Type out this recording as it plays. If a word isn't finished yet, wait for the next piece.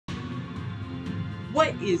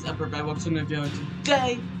What is up, everybody? Welcome to another video.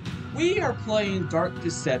 Today, we are playing Dark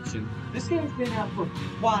Deception. This game's been out for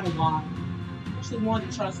quite a while. I actually wanted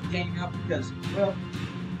to try this game out because, well,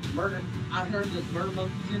 murder. I heard there's murder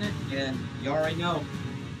monkeys in it, and you already know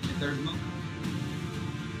if there's monkeys.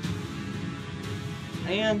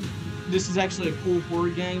 And this is actually a cool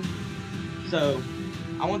horror game, so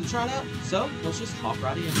I wanted to try it out. So let's just hop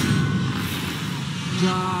right in.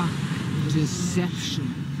 Dark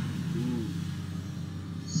Deception.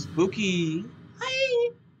 Spooky.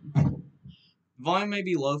 Hey. Volume may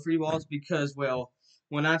be low for you all because, well,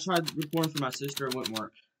 when I tried recording for my sister, it wouldn't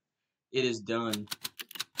work. It is done.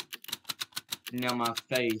 Now my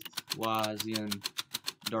faith lies in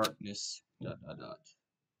darkness. ...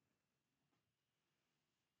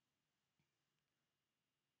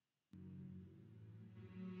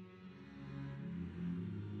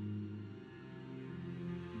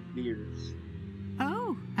 Beers.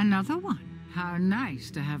 Oh, another one. How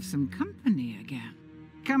nice to have some company again.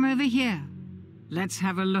 Come over here. Let's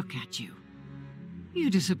have a look at you. You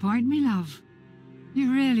disappoint me, love.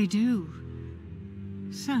 You really do.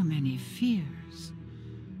 So many fears.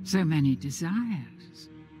 So many desires.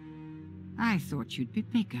 I thought you'd be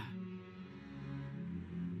bigger.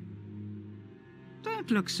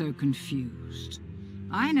 Don't look so confused.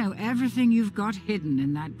 I know everything you've got hidden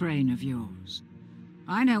in that brain of yours.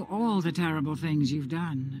 I know all the terrible things you've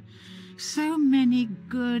done. So many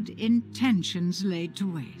good intentions laid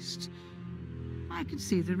to waste. I could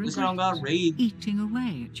see the regret eating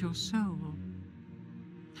away at your soul.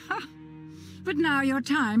 Ha! But now your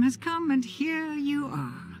time has come, and here you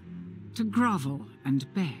are, to grovel and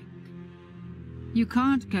beg. You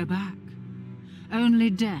can't go back.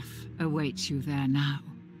 Only death awaits you there now.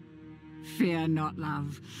 Fear not,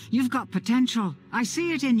 love. You've got potential. I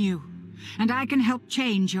see it in you. And I can help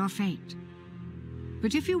change your fate.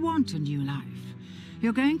 But if you want a new life,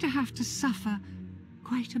 you're going to have to suffer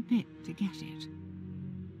quite a bit to get it.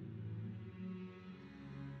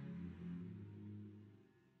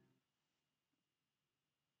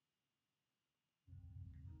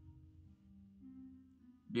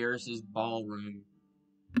 Beerus's ballroom.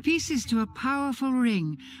 The pieces to a powerful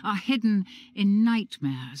ring are hidden in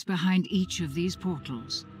nightmares behind each of these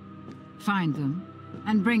portals. Find them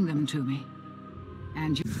and bring them to me.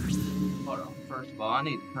 And you... Hold on. First of all, I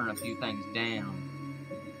need to turn a few things down.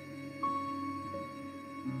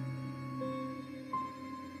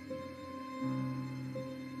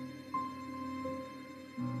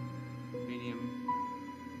 Medium.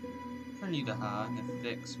 Turn you to high and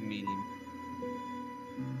fix medium.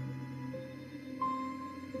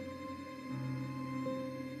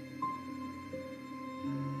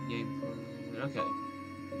 Gameplay. Okay.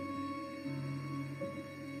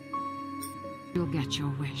 You'll get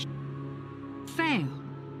your wish. Fail,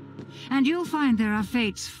 and you'll find there are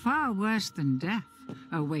fates far worse than death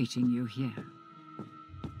awaiting you here.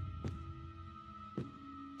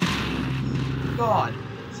 God!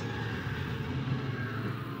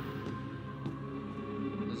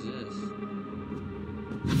 What is this?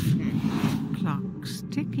 Clock's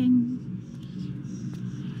ticking.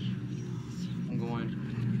 I'm going.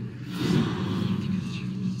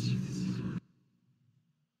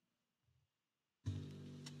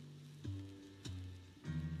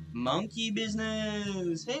 Monkey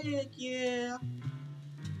business! Heck yeah!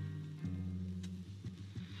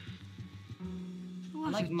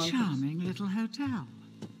 What like a monkeys. charming little hotel.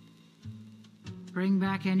 Bring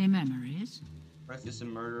back any memories? Breakfast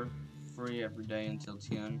and murder free every day until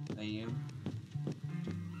 10 a.m.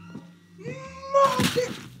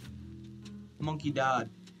 Monkey! Monkey died.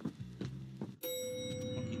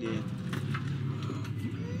 Monkey dead.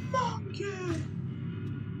 Monkey!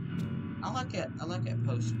 I like that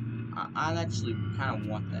poster. I actually kind of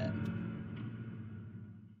want that.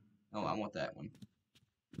 Oh, I want that one.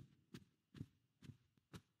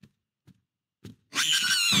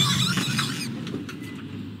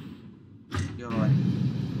 God.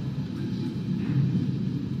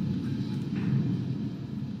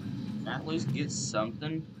 Can I at least get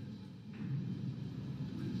something?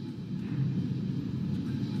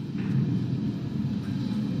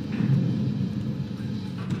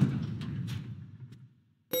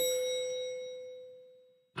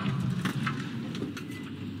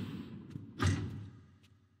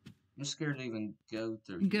 I'm scared to even go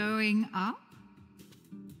through. Going up?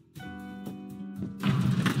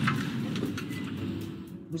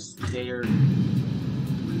 I'm scared.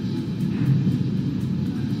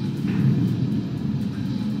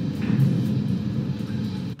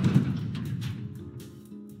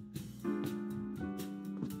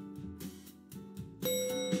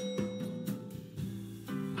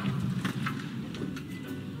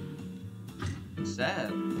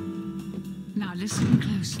 sad. Now listen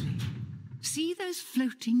closely. See those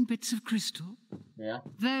floating bits of crystal? Yeah.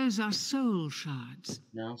 Those are soul shards.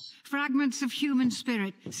 No. Fragments of human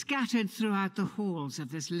spirit scattered throughout the halls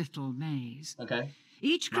of this little maze. Okay.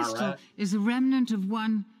 Each crystal Alright. is a remnant of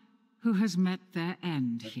one who has met their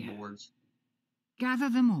end That's here. boards. Gather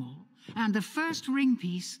them all, and the first ring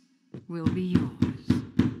piece will be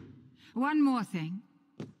yours. One more thing.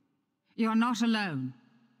 You're not alone.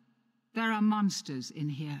 There are monsters in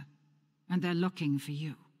here, and they're looking for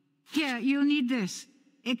you. Here, you'll need this.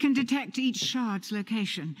 It can detect each shard's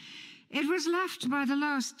location. It was left by the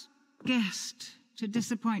last guest to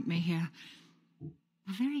disappoint me here.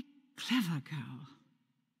 A very clever girl,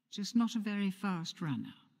 just not a very fast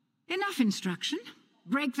runner. Enough instruction.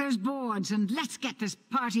 Break those boards and let's get this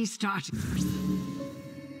party started.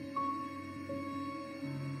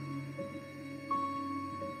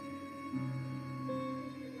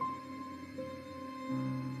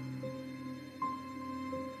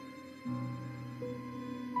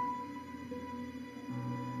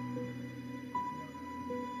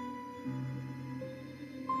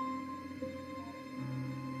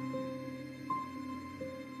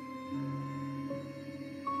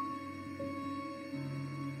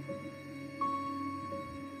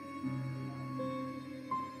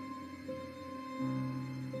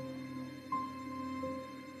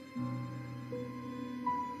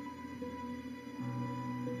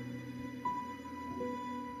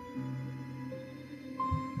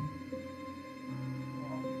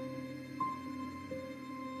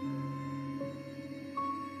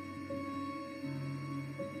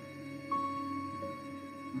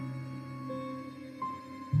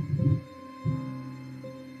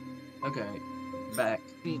 Okay. Back.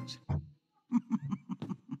 Bitch.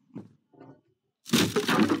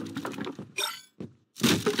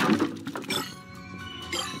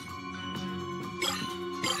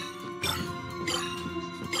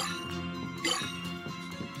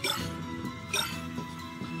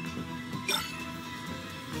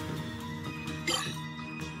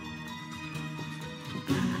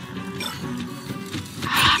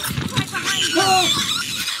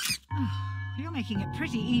 You're making it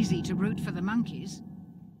pretty easy to root for the monkeys.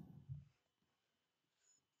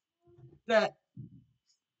 That.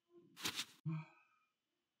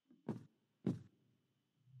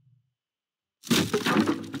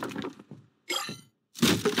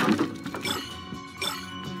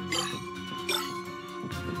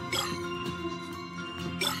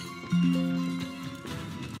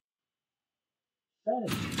 That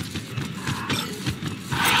is.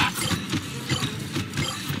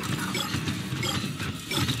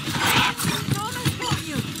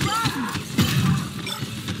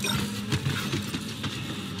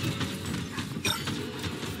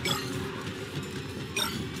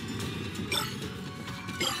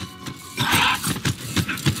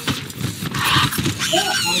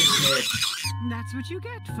 That's what you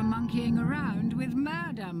get for monkeying around with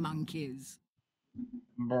murder monkeys.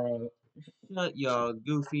 Bro, shut your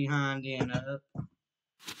goofy hind end up.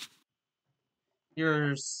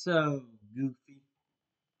 You're so goofy.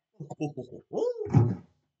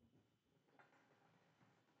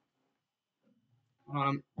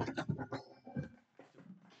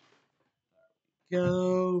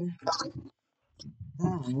 Go.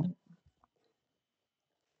 Plug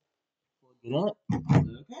it up.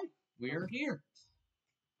 Okay, we're here.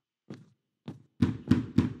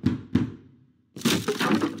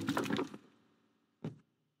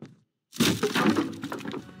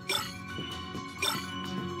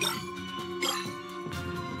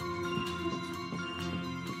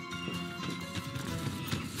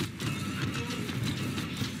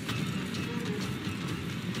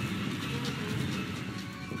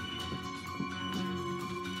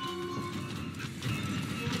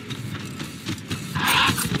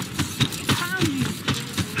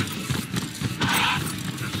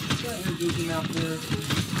 Out there.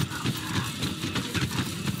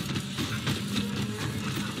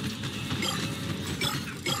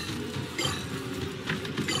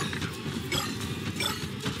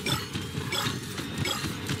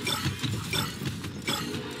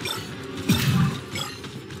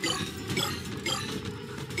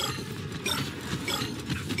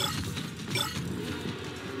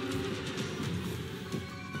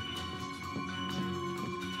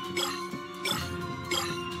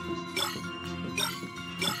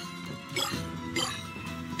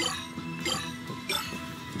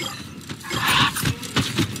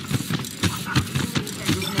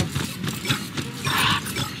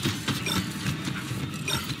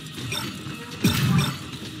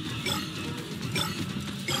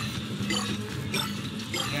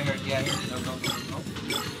 Yeah, here. No.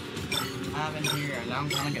 I've been here a long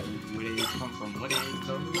time ago. Where did it come from? Where did it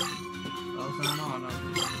go? Oh, come on. I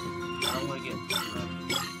don't want to get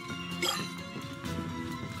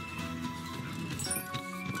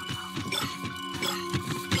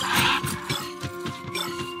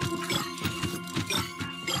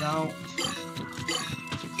Don't.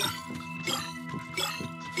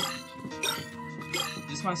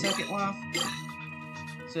 This is my second life.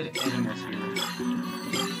 Said it animals here.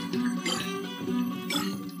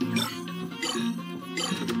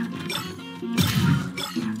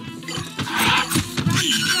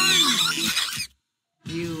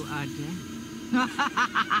 You are dead.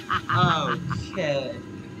 Okay.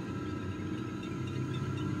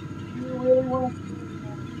 You really want to?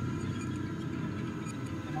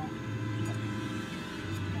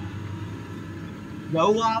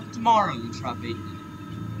 Go live tomorrow and try beating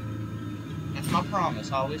it. That's my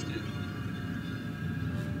promise, I always do.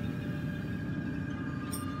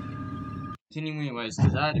 Continue anyways,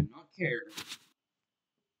 because I do not care.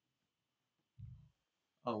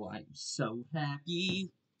 Oh, I'm so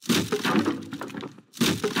happy.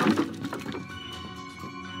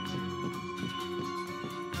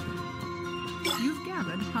 You've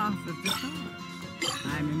gathered half of the stars.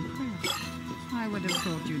 I'm impressed. I would have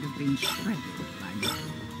thought you'd have been shredded by now.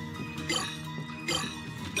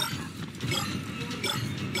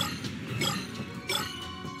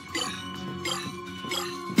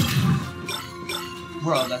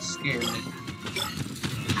 Bro, that scared me.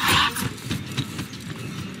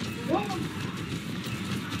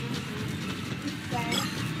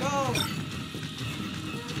 Go!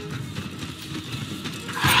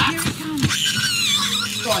 Here it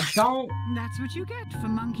comes. God, don't! That's what you get for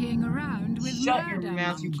monkeying around with Shut your murder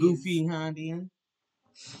mouth, you monkeys. goofy Indian.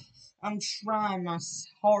 I'm trying my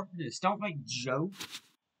hardest. Don't make jokes.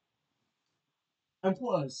 And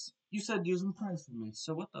plus, you said you was impressed with me,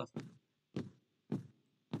 so what the?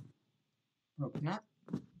 Bro, can I?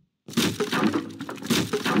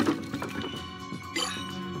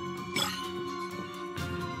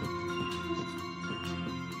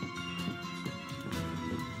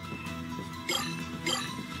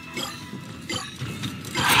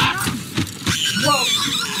 Whoa!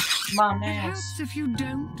 My It ass. helps if you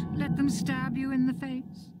don't let them stab you in the face.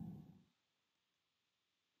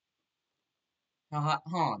 Now,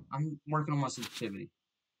 hold on. I'm working on my sensitivity.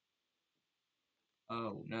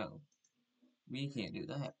 Oh, no. We can't do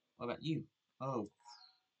that. What about you? Oh.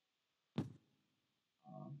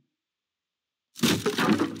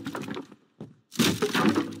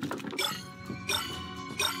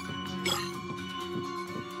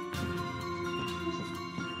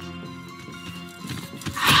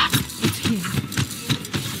 It's here.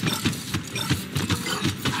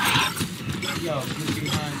 Yo, get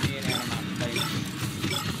behind me and out of my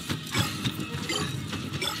face.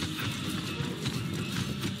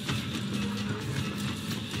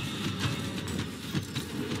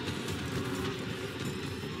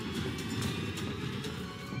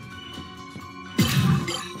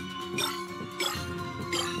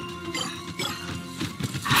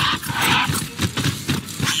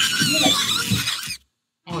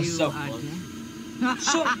 Oh, it's so close.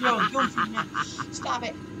 Shut up, yo, go for me. Stop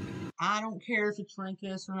it. I don't care if it's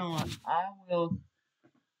Trinkus or not. I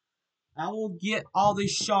will get all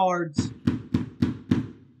these shards.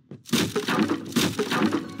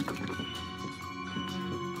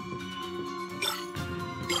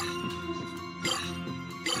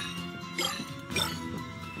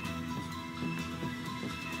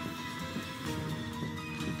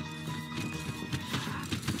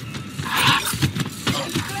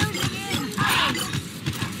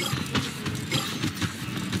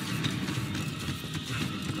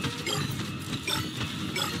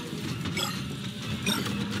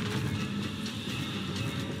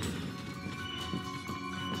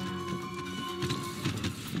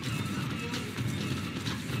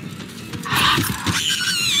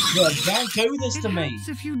 Look, don't do this to me.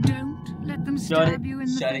 If you don't let them Shut stab you in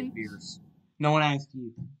the Shut face. it, Beers. No one asked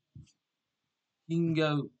you. You can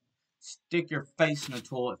go stick your face in the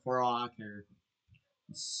toilet for all I care.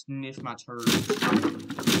 Sniff my turd.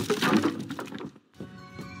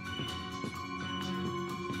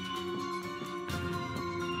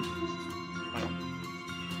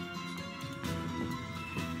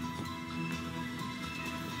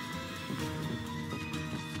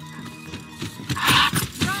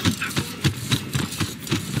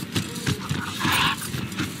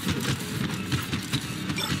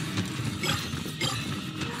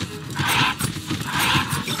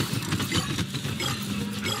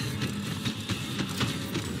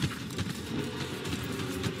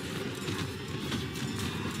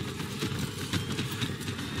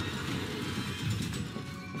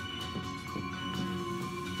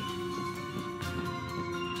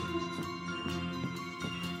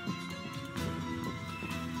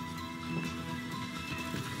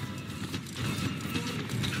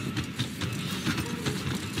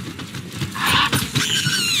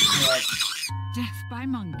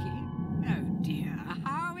 monkey? Oh dear,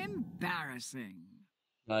 how embarrassing.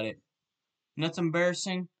 Got it. And that's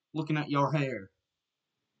embarrassing? Looking at your hair.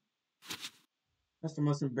 That's the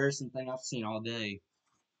most embarrassing thing I've seen all day.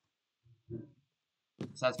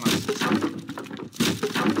 So that's my sister.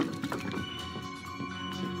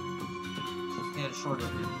 Yeah, it's short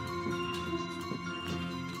over here.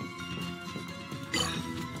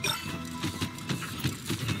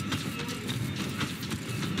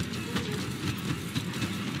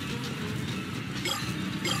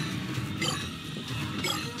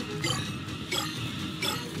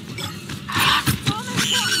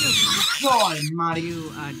 God almighty.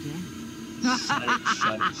 You are dead. Shut it,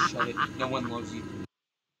 shut it, shut it. No one loves you.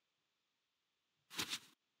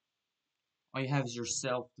 All you have is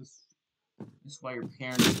yourself. That's why your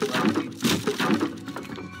parents love you.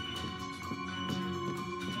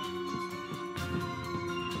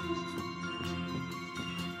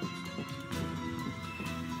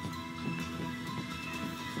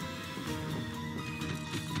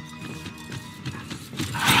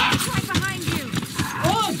 Right behind you.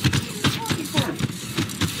 Run!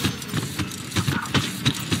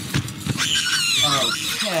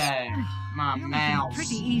 Okay, my You're making it mouse.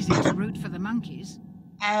 pretty easy to root for the monkeys.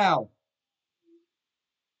 Ow!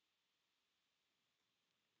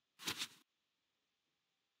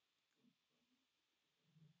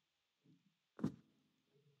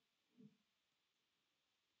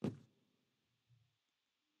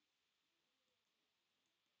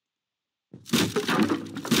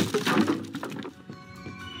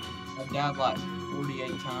 I've died like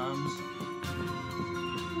 48 times.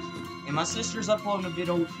 And my sister's uploading a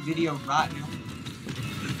video right now.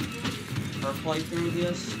 Her playthrough of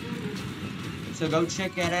this. So go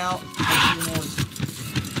check that out.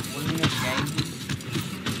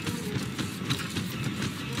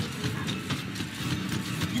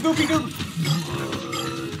 You goofy goofy!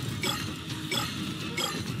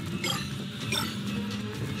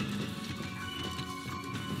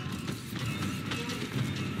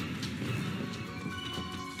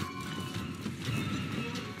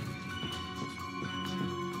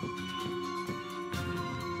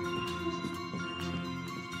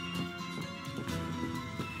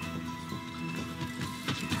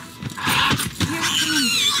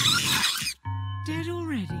 Dead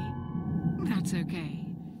already? That's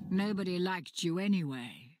okay. Nobody liked you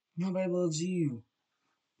anyway. Nobody loves you.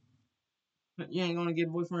 But you ain't gonna get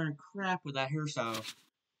boyfriend crap with that hairstyle.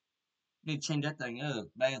 Need to change that thing up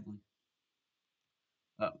badly.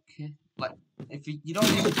 Okay. Like, if you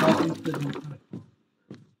don't need to talk into the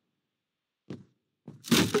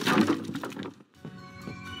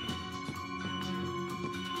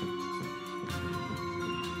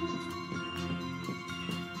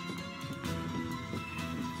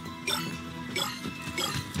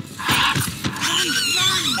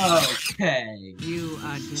Okay. You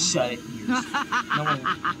are dead. Shut it, ears. No one.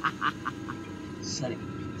 Shut it,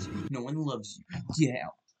 ears. No one loves you. Get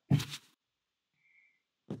out.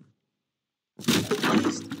 At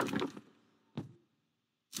least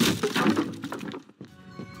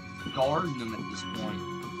guard them at this point.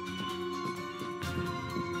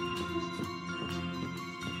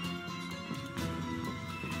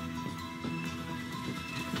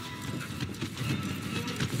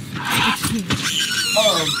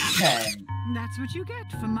 Okay. That's what you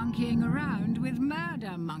get for monkeying around with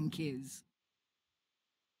murder monkeys.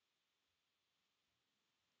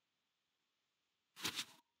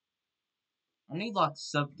 I need like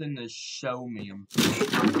something to show me him.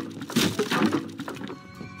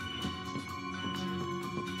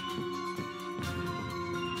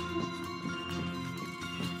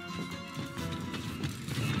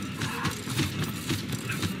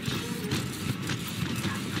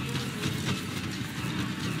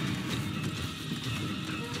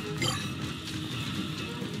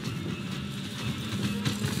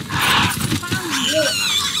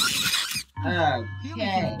 You're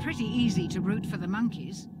making Okay. it pretty easy to root for the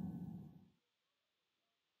monkeys.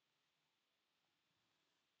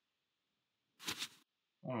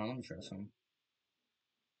 Hold on, let me try something.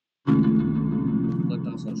 Clicked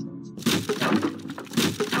on socials.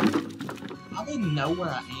 I didn't know where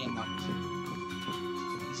I am. Like,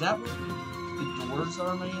 is that where the doors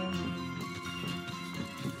are, man?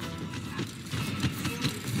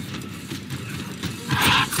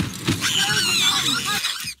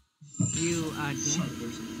 You are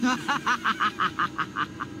dead.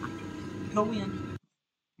 Go in.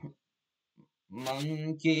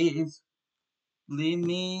 Monkeys, leave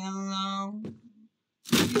me alone.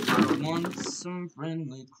 You were once some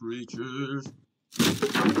friendly creatures.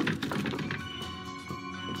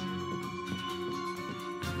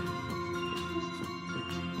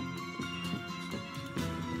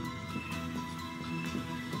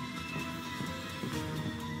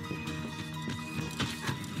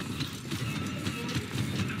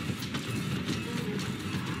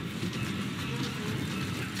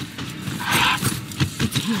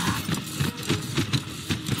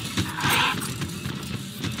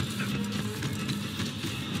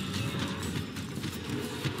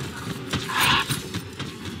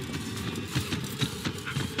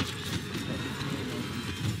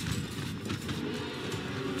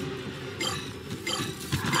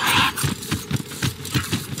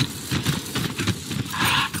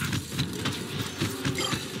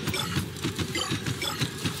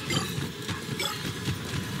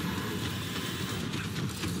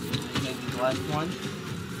 last one.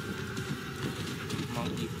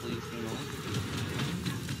 Monkey, please do not.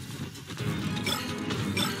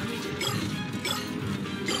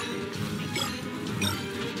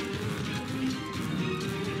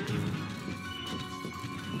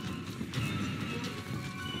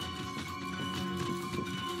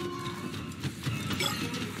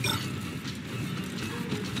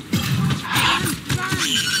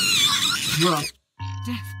 Bro.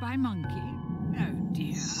 Death by monkey? Oh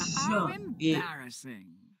dear, how embarrassing.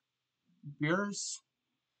 Beerus,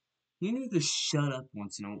 you need to shut up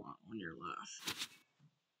once in a while on your laugh.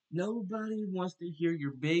 Nobody wants to hear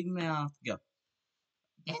your big mouth go.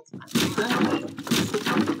 That's my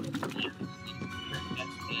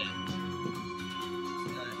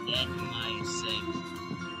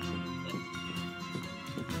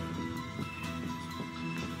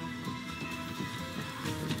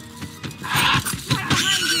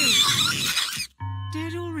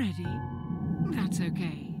Dead already? That's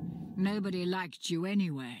okay. Nobody liked you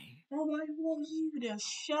anyway. Nobody wants you to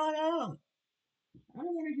shut up. I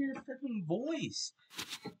don't want to hear your freaking voice.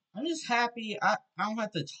 I'm just happy I don't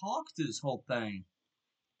have to talk through this whole thing.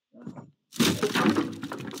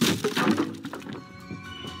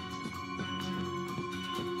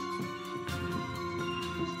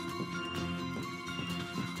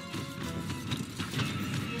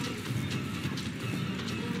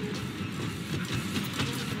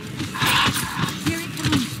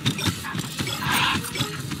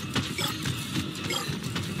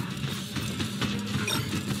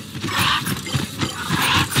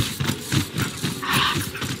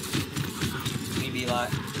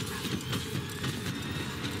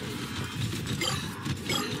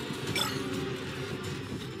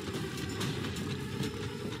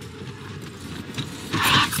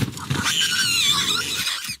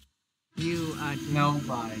 You are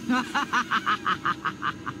nobody. I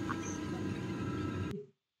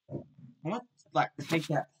want to like take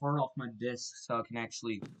that part off my disc so I can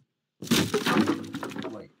actually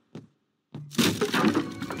wait.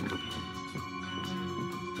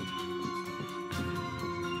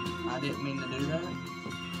 I didn't mean to do that.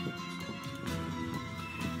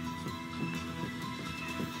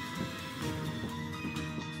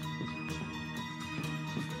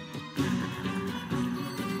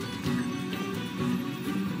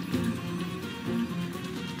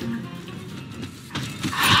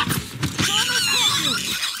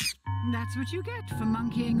 That's what you get for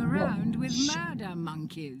monkeying around with murder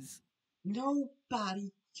monkeys.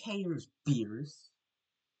 Nobody cares, Beerus.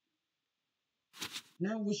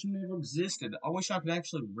 Now I wish you never existed. I wish I could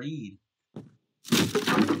actually read.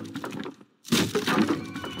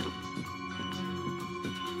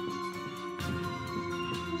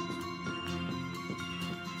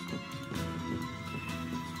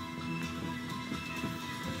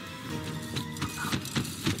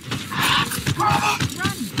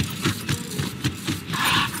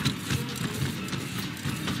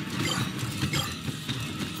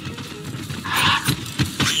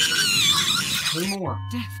 More.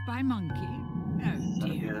 Death by monkey? Oh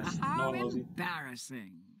dear, how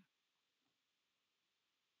embarrassing.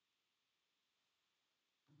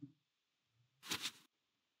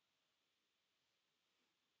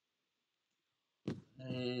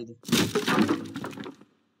 Head.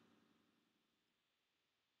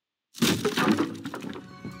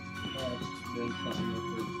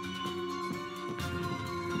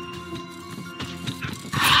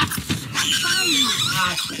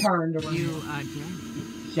 I turned around. You are dead.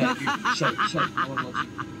 Shut. No one looks.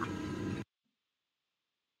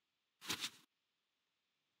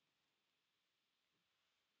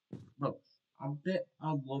 Bro, I bet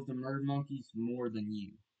I love the murder monkeys more than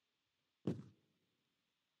you. I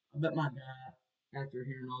bet my dad, after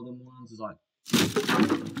hearing all them ones, is like,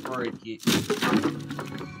 break it.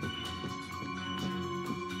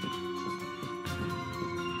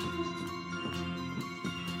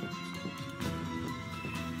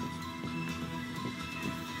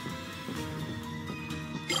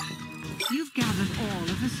 You've gathered all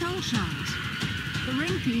of the soul shards. The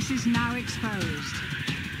ring piece is now exposed,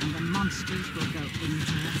 and the monsters will go into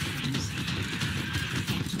your hands.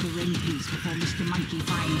 Get the ring piece before Mr. Monkey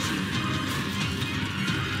finds you.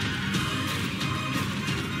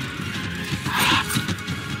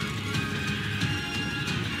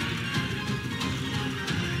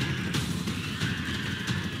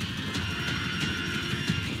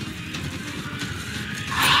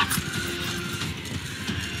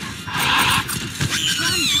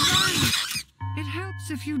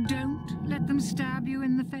 If you don't let them stab you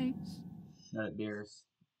in the face. Shut it, Beerus.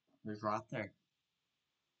 It was right there.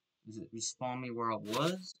 Does it respawn me where I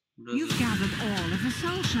was? You've gathered all of the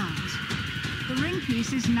soul shards. The ring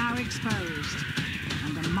piece is now exposed,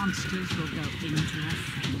 and the monsters will go into a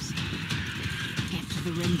frenzy. Get to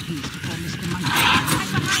the ring piece before Mr. Monkey.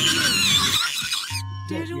 Right behind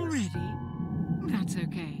you! Dead already? That's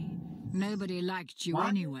okay. Nobody liked you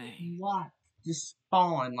anyway. What? Just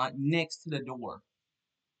spawn like next to the door.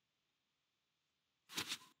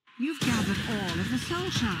 You've gathered all of the soul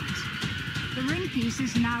shards. The ring piece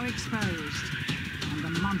is now exposed, and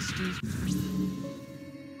the monsters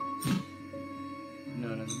No.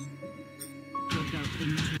 will go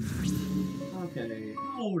into... Okay,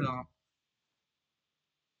 hold on.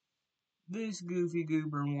 This goofy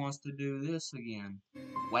goober wants to do this again.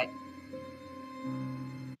 What?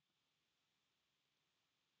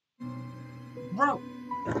 Bro!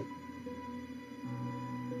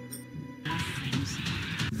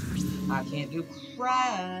 I can't do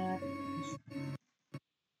crap.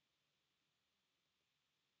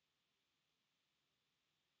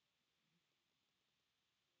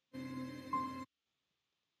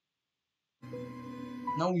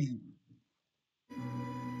 No, you.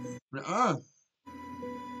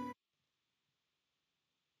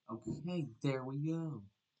 Okay, there we go.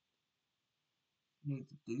 Need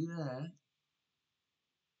to do that.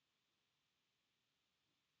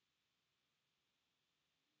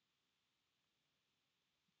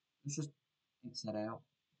 Let's just X that out.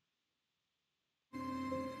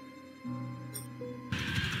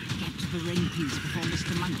 Get to the ring piece before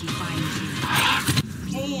Mr. Monkey finds you.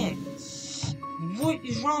 Can't. What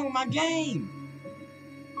is wrong with my game?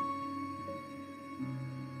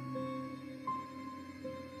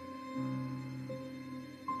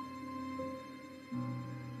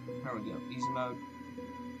 There we go. Easy mode.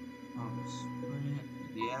 Sprint.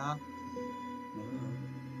 Yeah.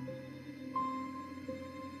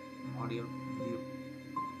 Audio. Video.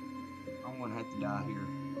 I'm gonna have to die here.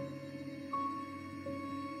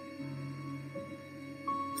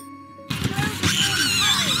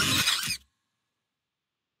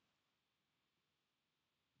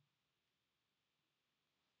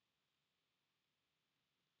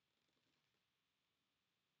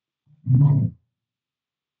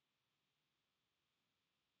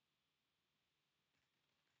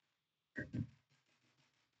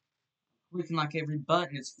 Looking like every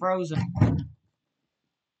button is frozen.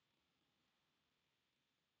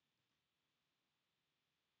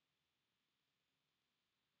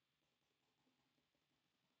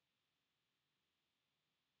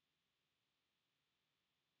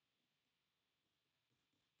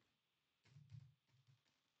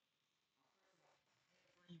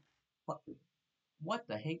 What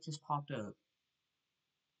the heck just popped up?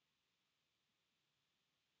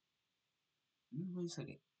 Wait a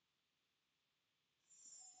second.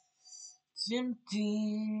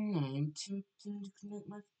 Tempting, I'm tempted to connect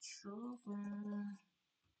my controller.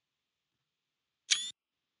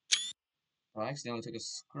 I accidentally took a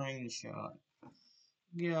screenshot.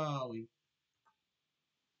 Golly.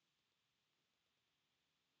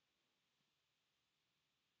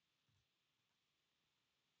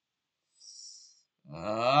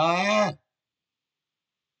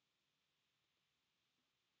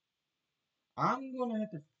 I'm gonna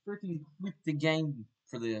have to freaking quit the game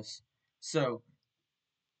for this. So,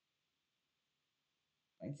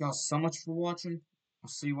 thank y'all so much for watching. I'll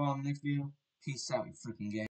see you all in the next video. Peace out, you freaking game.